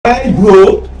My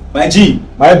bro, my G,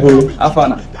 my bro,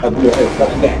 Afana. Hello, baby.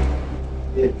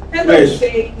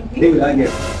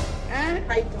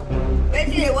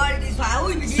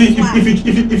 See,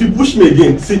 if you push me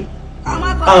again, see.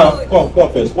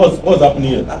 Come first. What's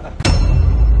happening here?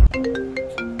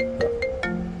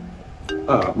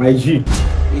 My G.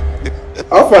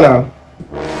 Afana.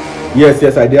 Yes,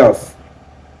 I did house.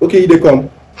 Okay, they come.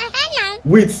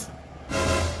 Wait.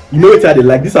 You know what I did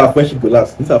like? This our friendship will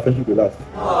last. I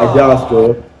did house,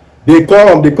 bro. They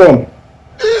come.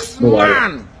 This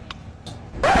man.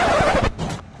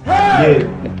 Yeah.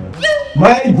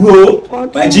 My bro,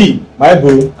 my G, my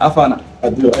bro, Afana.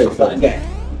 Hello,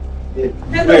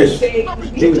 baby.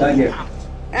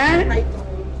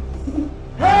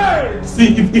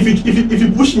 See, if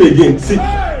you push me again, see.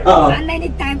 How many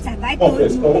times have I told you?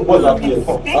 What's happening?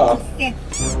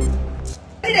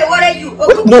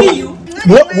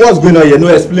 What's going on here? No,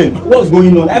 explain. What's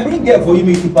going on? I bring girl for you,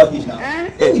 make you package now.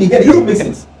 You get it, You make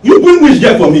sense. You bring which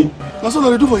girl for me? That's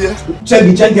what I do for you. Check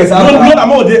it. No,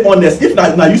 I'm all day honest. If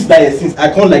I use that since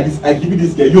I come like this, I give you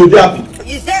this girl. You'll be happy.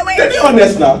 You say wait. Be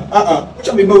honest now. Which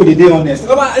one be go with the day honest?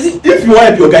 Come on, If you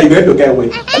help your guy, you help your guy well.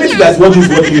 I mean, you guys watch this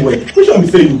working well. Which one be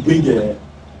say you bring girl?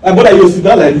 My brother, you sit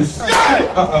down like this.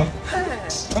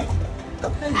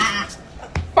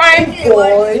 Fine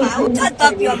boy. Shut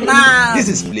up your mouth. this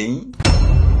is playing.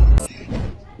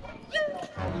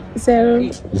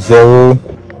 0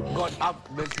 God have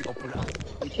mercy upon us.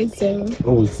 80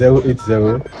 Oh,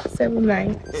 080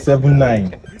 79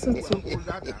 79 22.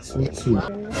 22.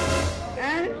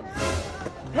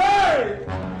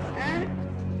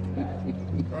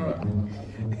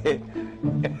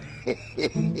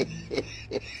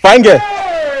 Fine girl.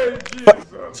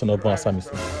 So no bon Sammy.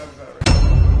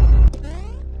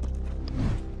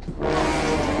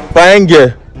 Fine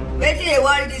girl.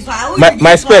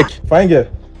 My spec. Fine girl.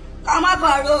 Come up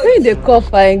for road. Who they call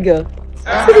fine girl?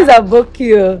 See this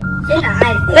aboki.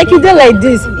 Like you don't like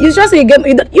this. You just you get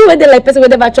you were there like person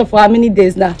with never chop for how many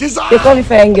days now? They call me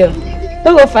fine girl.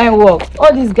 Don't go find work.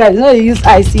 All these guys, you know they use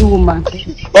IC woman.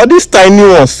 All these tiny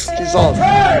ones.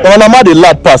 When I'm at the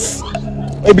lad pass.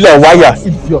 Maybe like wire.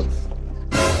 Idiot.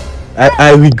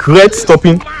 I regret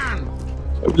stopping.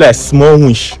 Maybe like small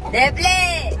winch. They play.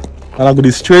 And I got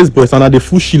the stress boys and I the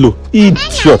full shilo.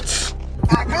 Idiot.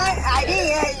 I didn't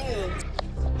hear you.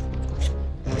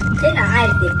 Say na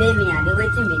eyes they pay me and they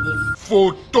waiting me this.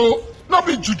 Photo. Not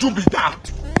be juju be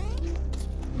that.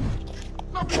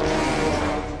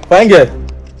 Fine girl.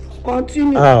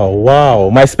 Continue. Oh wow,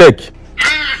 my spec.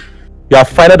 You are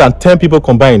finer than 10 people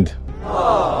combined.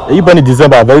 You born in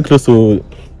December, very close to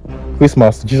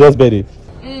Christmas, Jesus' birthday.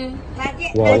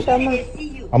 Wow.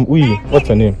 I'm Uyi. What's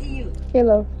your name?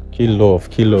 Hello. K-Love.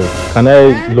 Can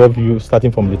I love you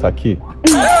starting from letter K?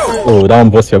 Oh, that one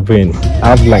busts your brain. I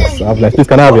have blanks. Please,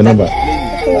 can I have your number?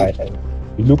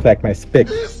 You look like my spec.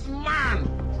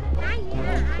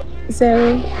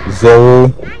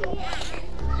 0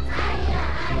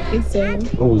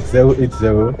 80 Oh,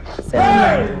 080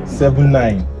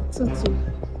 79 22.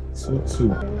 22. You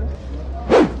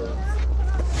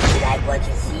like what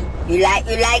you see? You like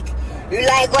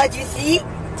what you see?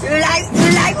 You like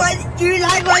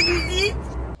what you see?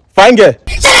 Fine girl.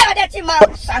 Shut up that your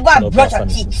mouth and go and brush your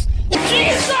teeth.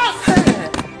 Jesus!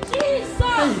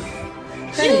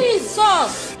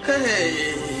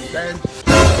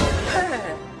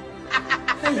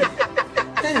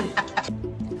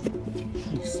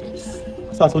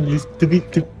 So I saw these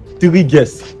three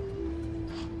guests.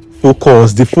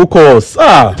 Focus.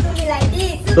 Like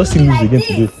this. Just see news again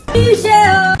today.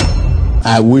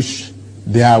 I wish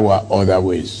there were other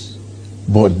ways,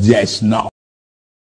 but there's not.